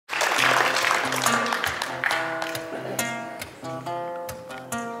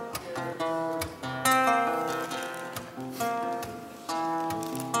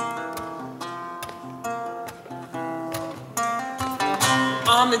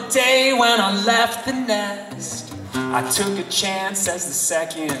on the day when I left the nest, I took a chance as the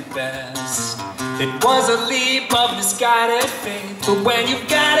second best. It was a leap of misguided faith, but when you've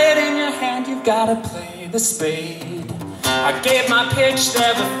got it in your hand, you've gotta play the spade. I gave my pitch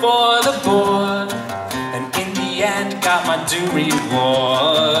there before the board, and in the end got my due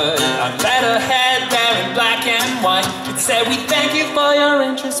reward. I let her head there in black and white. It said, we thank you for your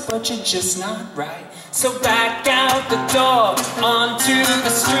interest, but you're just not right. So back out the door, onto the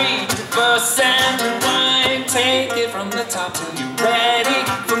street, reverse and rewind. Take it from the top till you're ready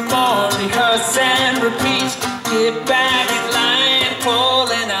for more. Rehearse and repeat, get back in line.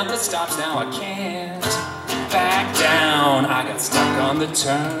 Pulling out the stops, now I can't back down. I got stuck on the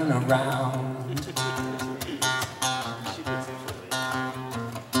turnaround.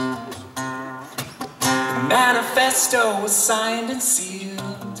 The manifesto was signed and sealed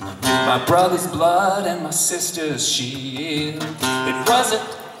with my brother's blood and my sister's shield. It wasn't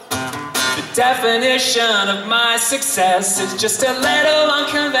the definition of my success. It's just a little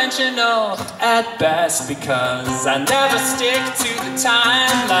unconventional at best, because I never stick to the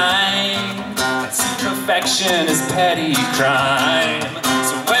timeline. Perfection is petty crime.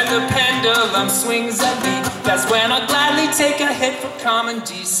 So when the pendulum swings at me, that's when I'll gladly take a hit for common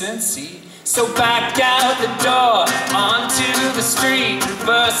decency. So back out the door, onto the street,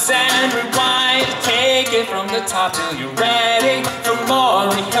 reverse and rewind. Take it from the top till you're ready for more.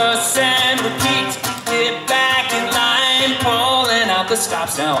 Rehearse and repeat, get back in line. Pulling out the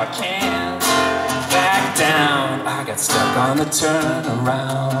stops, now I can't back down. I got stuck on the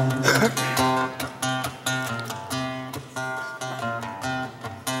turnaround.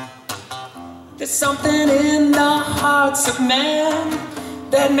 There's something in the hearts of men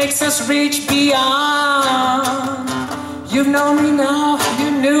that makes us reach beyond. You've known me now, you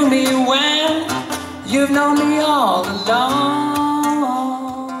knew me when. You've known me all along.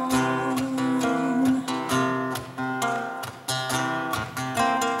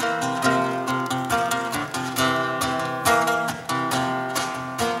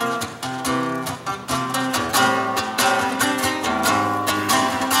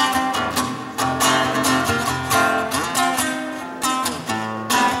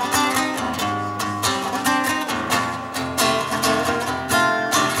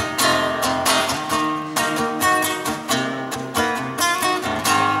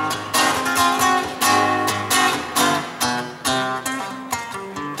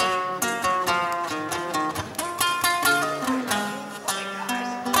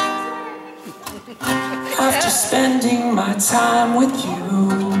 After spending my time with you,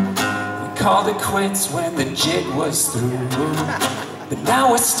 we called it quits when the jig was through. But now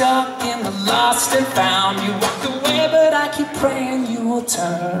we're stuck in the lost and found. You walked away, but I keep praying you will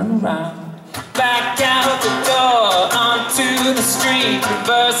turn around. Back out the door, onto the street,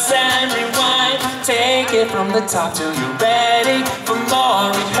 reverse and rewind. Take it from the top till you're ready for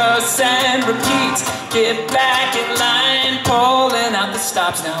more. Rehearse and repeat, get back in line. Pulling out the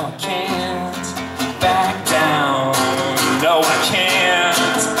stops, now I can't back down. No, I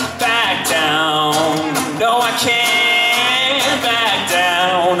can't back down. No, I can't back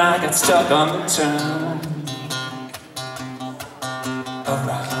down. I got stuck on the turn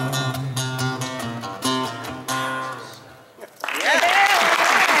around.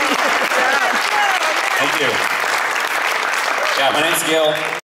 Thank you. Yeah, my name's Gill.